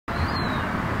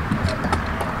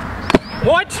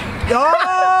What?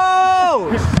 Oh!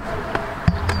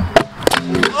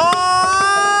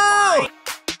 Oh!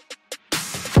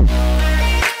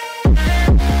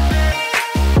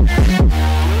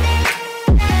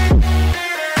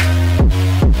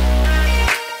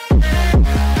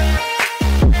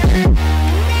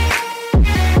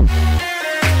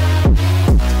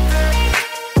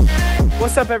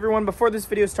 What's up everyone? Before this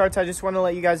video starts, I just want to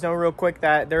let you guys know real quick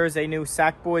that there is a new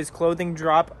Sackboys clothing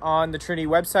drop on the Trinity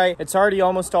website. It's already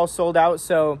almost all sold out,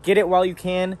 so get it while you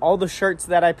can. All the shirts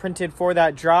that I printed for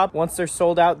that drop, once they're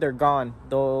sold out, they're gone.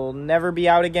 They'll never be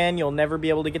out again. You'll never be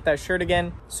able to get that shirt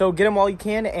again. So get them while you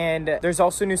can, and there's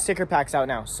also new sticker packs out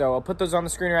now. So I'll put those on the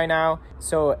screen right now.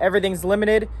 So everything's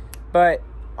limited, but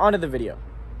on to the video.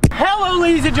 Hello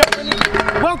ladies and gentlemen,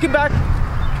 welcome back.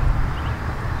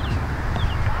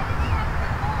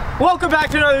 Welcome back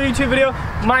to another YouTube video.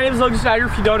 My name is Logan Schnider,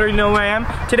 if you don't already know who I am.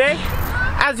 Today,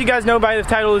 as you guys know by the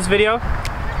title of this video,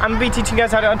 I'm gonna be teaching you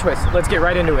guys how to untwist. Let's get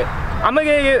right into it. I'm gonna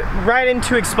get right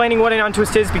into explaining what an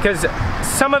untwist is because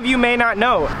some of you may not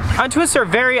know. Untwists are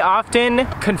very often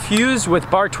confused with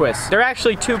bar twists. They're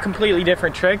actually two completely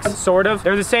different tricks, sort of.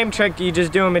 They're the same trick, you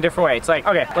just do them a different way. It's like,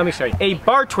 okay, let me show you. A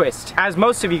bar twist, as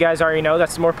most of you guys already know,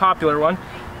 that's the more popular one.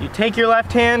 You take your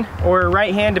left hand or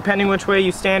right hand, depending which way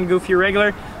you stand, goofy or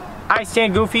regular. I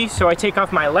stand goofy, so I take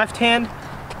off my left hand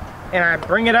and I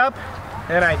bring it up and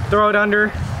then I throw it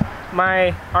under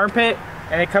my armpit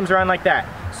and it comes around like that.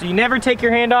 So you never take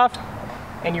your hand off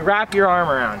and you wrap your arm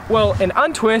around. Well, an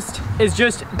untwist is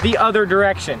just the other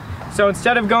direction. So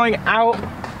instead of going out,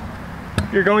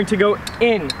 you're going to go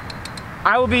in.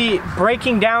 I will be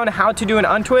breaking down how to do an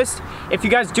untwist. If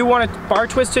you guys do want a bar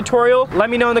twist tutorial,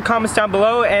 let me know in the comments down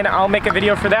below and I'll make a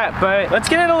video for that. But let's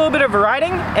get in a little bit of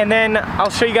riding and then I'll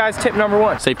show you guys tip number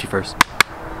one. Safety first.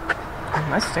 Oh,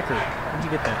 nice sticker. Where'd you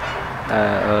get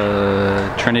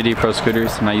that? Trinity Pro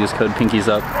Scooters, and I use code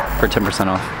PINKIESUP for 10%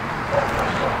 off.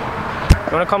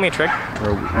 You wanna call me a trick?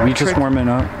 We just warming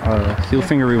up. Heel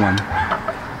finger rewind.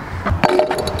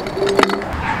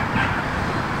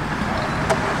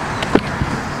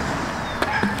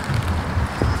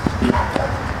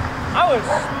 I was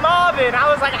mobbing. I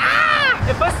was like, ah!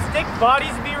 If a stick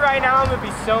bodies me right now, I'm gonna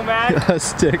be so mad. A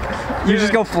stick. You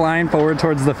just go flying forward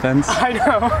towards the fence. I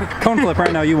know. Cone flip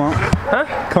right now, you won't. Huh?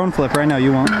 Cone flip right now,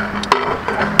 you won't.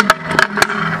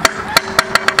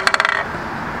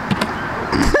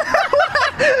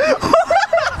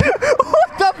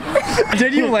 What the?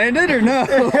 Did you land it or no?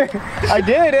 I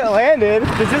did, it landed.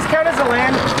 Does this count as a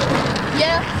land?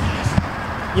 Yeah.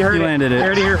 You heard You it. landed it. You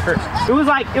heard it here first. It was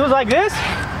like this,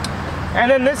 and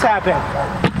then this happened.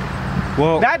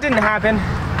 Well, That didn't happen.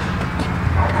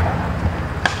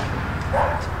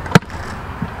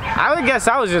 I would guess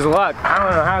that was just luck. I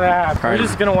don't know how that happened. We're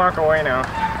just gonna walk away now.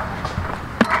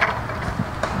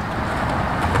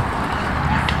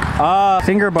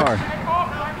 finger bar.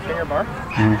 Finger bar.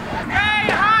 Mm.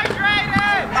 Stay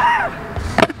hydrated!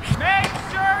 Make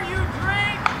sure you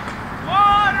drink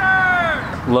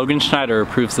water! Logan Schnider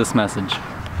approves this message.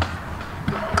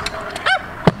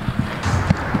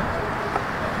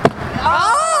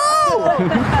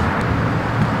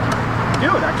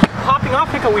 Dude, I keep popping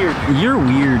off like a weird. You're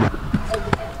weird.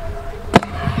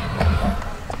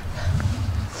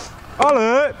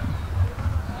 Alright.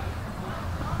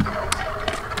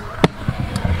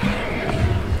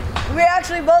 We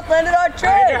actually both landed our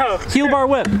trick. Heel bar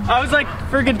whip. I was like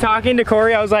freaking talking to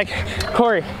Corey. I was like,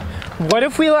 Corey, what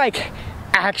if we like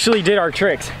actually did our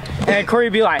tricks? And Corey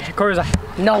was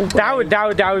like, no,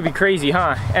 that would be crazy,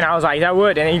 huh? And I was like, that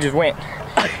would, and then he just went.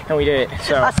 And we did it.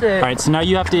 So All right, so now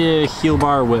you have to heel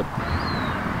bar whip.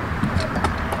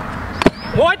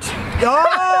 what?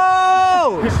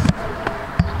 Oh!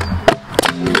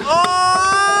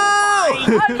 Oh!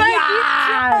 You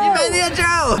made the intro.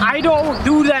 I don't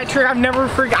do that trick. I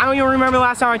don't even remember the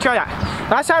last time I tried that.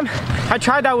 Last time I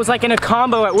tried that was like in a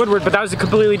combo at Woodward, but that was a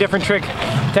completely different trick,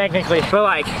 technically. But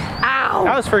like, ow!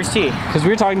 That was first tee. Because we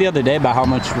were talking the other day about how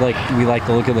much we like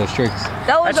the look of those tricks.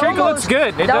 That trick looks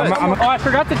good. It does. Oh, I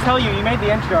forgot to tell you, you made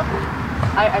the intro.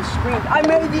 I screamed. I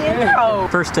made the intro.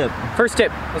 First tip. First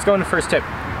tip. Let's go into first tip.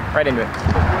 Right into it.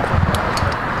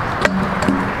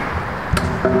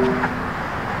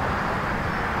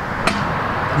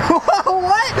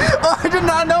 What? Oh, I did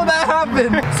not know that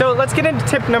happened. So let's get into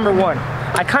tip number one.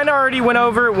 I kind of already went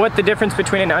over what the difference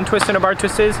between an untwist and a bar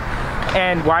twist is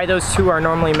and why those two are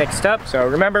normally mixed up. So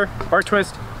remember, bar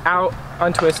twist, out,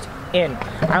 untwist, in.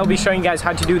 I will be showing you guys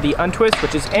how to do the untwist,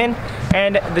 which is in,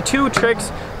 and the two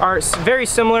tricks are very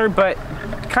similar but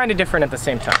kind of different at the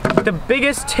same time. The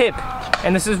biggest tip,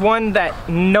 and this is one that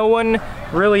no one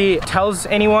really tells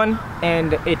anyone,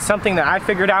 and it's something that I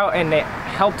figured out, and it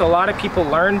helped a lot of people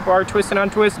learn bar twist and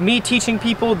untwist. Me teaching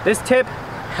people this tip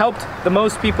helped the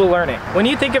most people learn it. When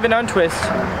you think of an untwist,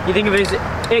 you think of it as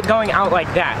it going out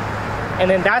like that. And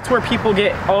then that's where people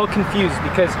get all confused,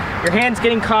 because your hand's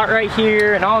getting caught right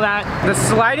here and all that. The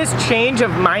slightest change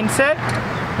of mindset,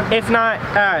 if not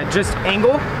just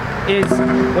angle, is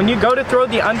when you go to throw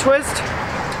the untwist,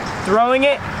 throwing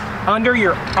it under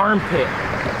your armpit.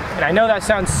 And I know that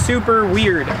sounds super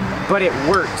weird, but it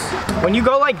works. When you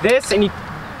go like this and you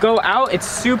go out, it's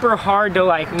super hard to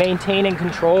like maintain and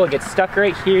control. It gets stuck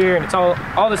right here and it's all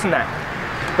this and that.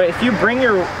 But if you bring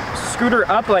your scooter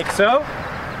up like so,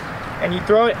 and you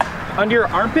throw it under your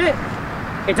armpit,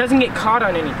 it doesn't get caught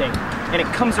on anything. And it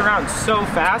comes around so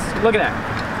fast. Look at that.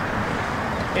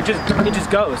 It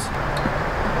just goes.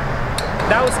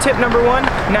 That was tip number 1.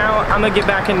 Now I'm gonna get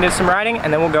back into some riding,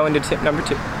 and then we'll go into tip number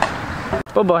 2.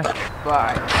 Bye-bye. Bye.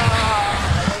 I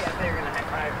thought you were gonna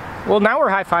high five. Well, now we're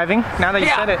high-fiving, now that you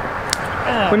said it.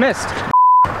 We missed.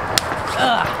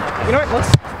 You know what,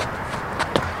 let's...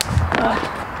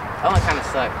 That one kind of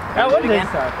sucked. That one did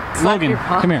suck. Logan,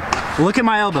 come here. Look at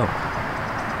my elbow.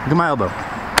 Look at my elbow.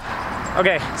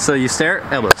 Okay. So you stare,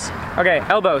 elbows. Okay,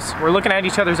 elbows. We're looking at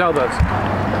each other's elbows.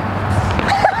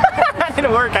 That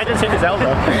didn't work, I just hit his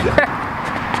elbow.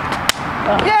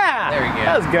 Yeah! There we go.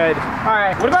 That was good.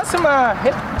 Alright, what about some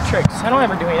hip tricks? I don't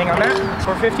ever do anything on that.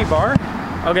 450 bar?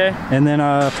 Okay. And then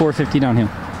 450 downhill.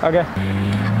 Okay.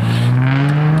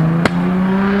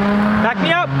 Back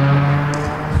me up!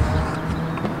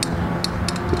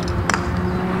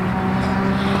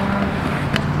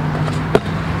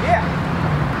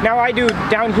 Now I do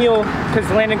downhill because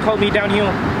Landon called me downhill,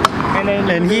 and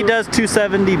then he does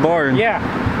 270 bar. Yeah,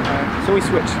 so we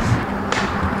switch.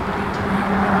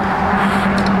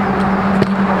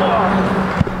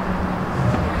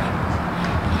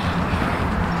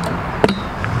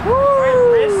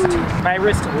 Woo! My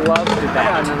wrist loved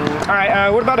that. All right,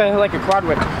 what about like a quad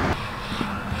whip?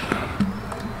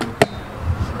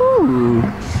 Ooh.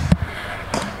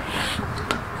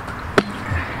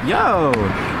 Yo.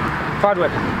 Quad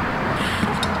whip.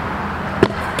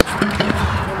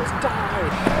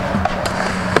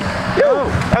 Yo,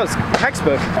 that was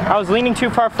textbook. I was leaning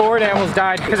too far forward and I almost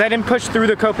died because I didn't push through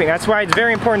the coping. That's why it's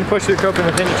very important to push through coping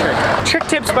with any trick. Trick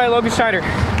tips by Logan Schnider.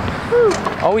 Woo.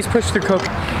 Always push through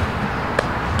coping.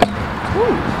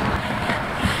 Woo.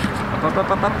 Up,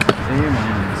 up, up, up.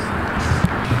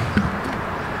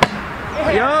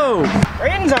 Yo!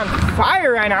 Braden's on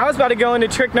fire right now. I was about to go into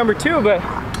trick number 2, but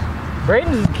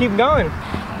Braden's keep going.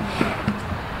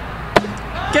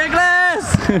 Kickless!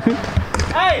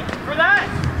 Hey, for that,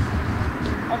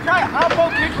 I'll try oppo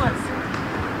kickless.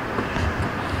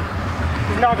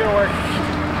 It's not gonna work.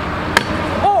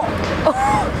 Oh!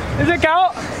 Does it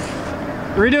count?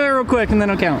 Redo it real quick and then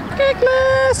I'll count.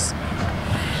 Kickless!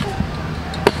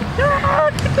 Yeah,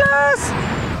 kickless!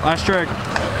 Last trick.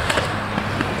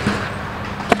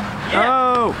 Yeah.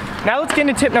 Oh! Now let's get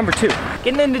into tip number 2.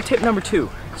 Getting into tip number 2.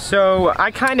 So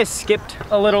I kind of skipped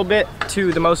a little bit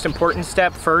to the most important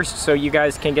step first so you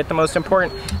guys can get the most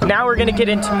important. Now we're gonna get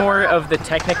into more of the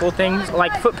technical things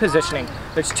like foot positioning.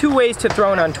 There's 2 ways to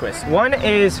throw an untwist. One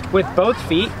is with both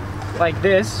feet, like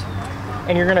this,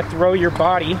 and you're gonna throw your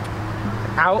body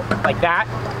out like that.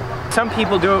 Some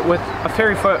people do it with a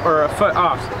fairy foot or a foot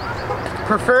off.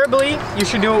 Preferably, you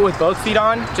should do it with both feet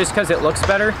on just because it looks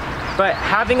better. But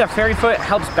having a fairy foot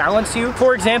helps balance you.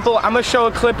 For example, I'm gonna show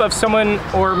a clip of someone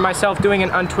or myself doing an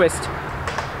untwist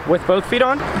with both feet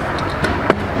on.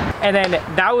 And then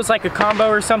that was like a combo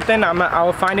or something.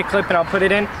 I'll find a clip and I'll put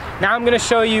it in. Now I'm gonna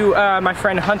show you my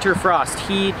friend Hunter Frost.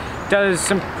 He does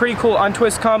some pretty cool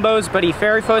untwist combos, but he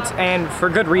fairy foots, and for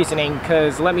good reasoning,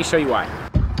 because let me show you why.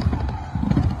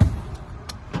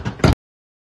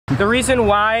 The reason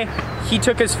why he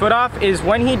took his foot off is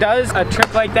when he does a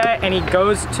trick like that and he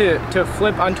goes to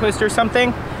flip untwist or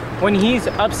something, when he's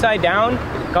upside down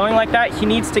going like that, he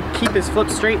needs to keep his foot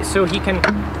straight so he can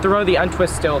throw the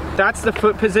untwist still. That's the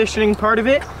foot positioning part of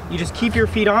it. You just keep your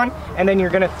feet on and then you're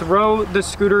gonna throw the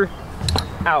scooter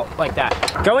out like that.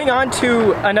 Going on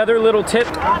to another little tip,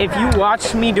 if you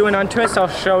watch me do an untwist, I'll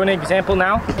show an example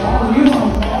now.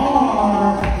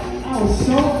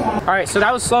 All right, so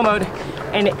that was slow mode.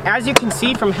 And as you can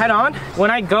see from head on,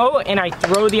 when I go and I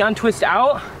throw the untwist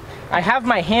out, I have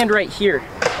my hand right here.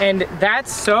 And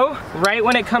that's so, right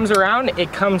when it comes around,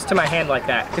 it comes to my hand like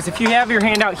that. Because if you have your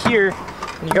hand out here,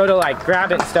 and you go to like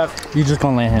grab it and stuff. You're just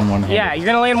gonna land one-handed. Yeah, you're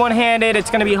gonna land one-handed,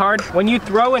 it's gonna be hard. When you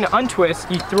throw an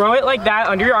untwist, you throw it like that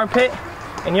under your armpit,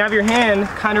 and you have your hand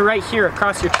kind of right here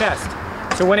across your chest.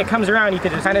 So when it comes around, you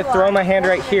can just kind of throw my hand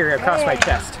right here across my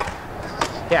chest.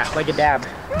 Yeah, like a dab.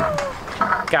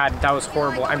 God, that was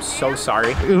horrible. I'm so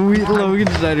sorry. Logan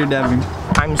Schnider dabbing.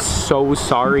 I'm so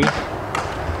sorry.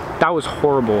 That was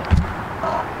horrible.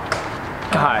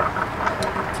 God.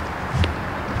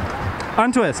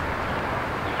 Untwist.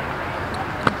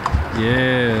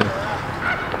 Yeah.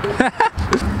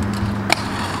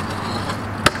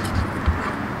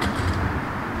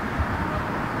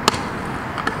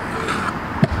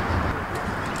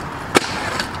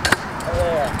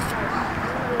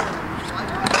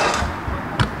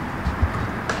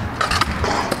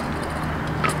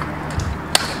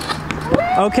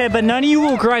 Okay, but none of you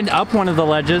will grind up one of the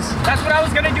ledges. That's what I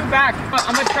was gonna do back, but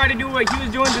I'm gonna try to do what he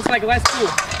was doing, just like less cool.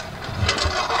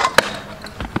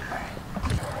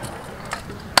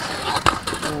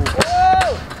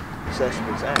 Whoa!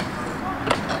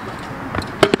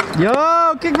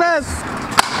 Yo, kick this!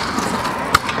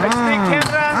 Next big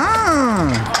camera.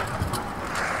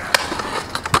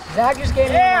 Zach just gave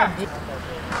me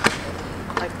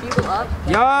like people up.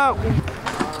 Yo!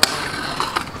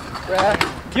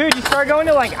 Dude, you start going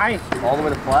to like ice. All the way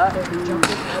to flat?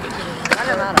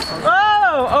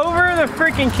 Oh, over the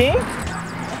freaking king?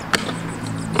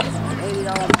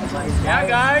 Yeah,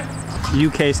 guys.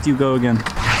 You cased, you go again.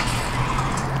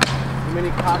 Many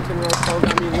cocks and roll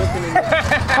got me looking in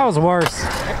That was worse.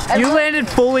 You landed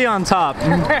fully on top.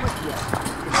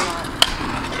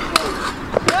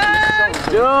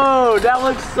 Dude, that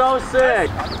looks so sick.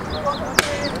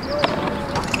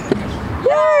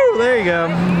 Woo! There you go.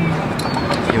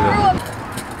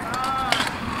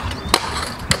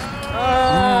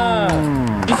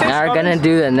 Now we're gonna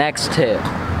do the next tip.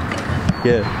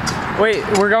 Yeah. Wait,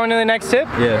 we're going to the next tip?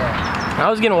 Yeah. I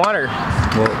was getting water.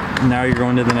 Well, now you're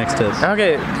going to the next tip.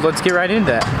 Okay, let's get right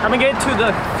into that. I'm gonna get to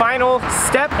the final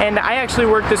step, and I actually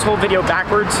worked this whole video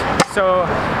backwards. So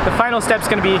the final step's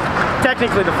gonna be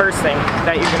technically the first thing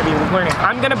that you're gonna be learning.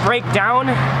 I'm gonna break down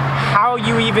how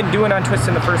you even do an untwist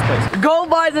in the first place. Go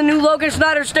buy the new Logan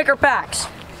Schnider sticker packs.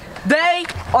 They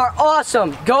are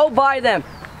awesome. Go buy them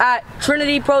at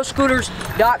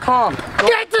trinityproscooters.com.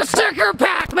 Get the sticker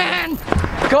pack, man!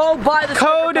 Go buy the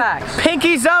Code sticker packs.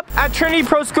 Pinkies Up at Trinity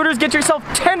Pro Scooters. Get yourself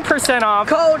 10% off.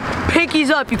 Code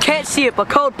Pinkies Up. You can't see it, but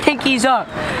code Pinkies Up.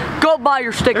 Go buy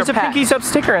your sticker There's a pack. Pinkies Up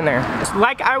sticker in there.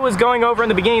 Like I was going over in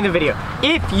the beginning of the video,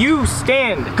 if you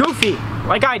stand goofy,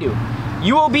 like I do,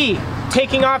 you will be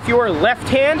taking off your left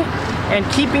hand and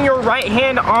keeping your right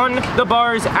hand on the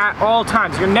bars at all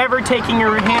times. You're never taking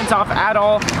your hands off at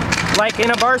all. Like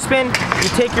in a bar spin, you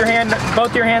take your hand,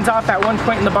 both your hands off at one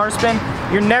point in the bar spin.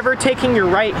 You're never taking your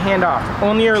right hand off,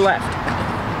 only your left.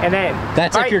 And then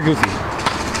That's if you're goofy.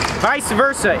 vice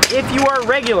versa, if you are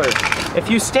regular, if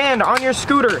you stand on your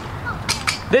scooter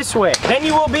this way, then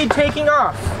you will be taking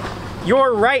off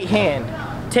your right hand.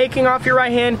 Taking off your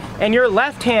right hand, and your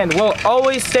left hand will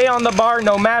always stay on the bar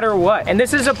no matter what. And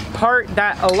this is a part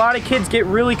that a lot of kids get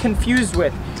really confused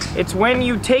with. It's when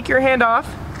you take your hand off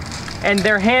and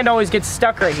their hand always gets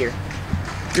stuck right here.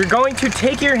 You're going to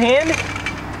take your hand,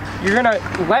 you're gonna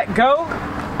let go,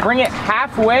 bring it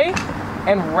halfway,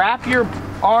 and wrap your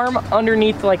arm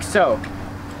underneath like so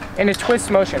in a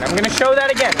twist motion. I'm gonna show that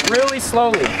again really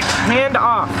slowly. Hand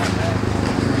off.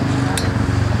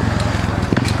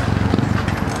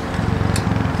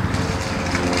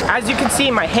 As you can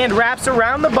see, my hand wraps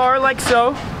around the bar like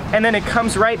so, and then it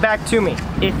comes right back to me.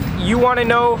 If you want to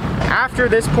know after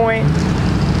this point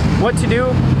what to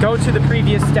do, go to the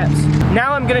previous steps.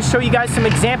 Now I'm going to show you guys some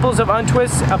examples of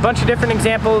untwists, a bunch of different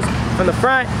examples from the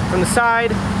front, from the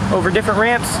side, over different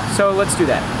ramps, so let's do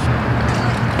that.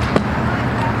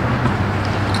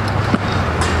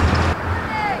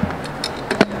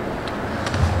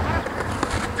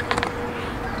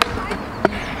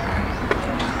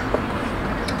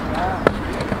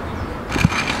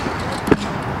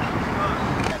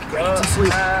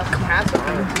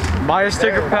 Buy a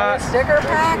sticker pack. Sticker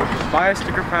pack? Buy a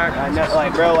sticker pack. I know,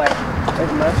 like, bro, like,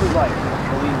 this is like,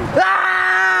 believe me.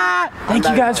 Thank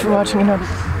you guys for watching another.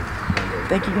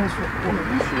 Thank you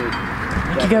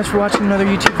guys for watching another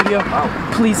YouTube video.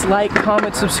 Please like,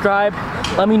 comment, subscribe.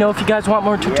 Let me know if you guys want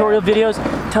more tutorial videos.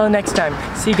 Till next time.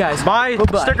 See you guys. Buy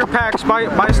Bye-bye. sticker packs.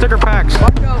 Buy sticker packs.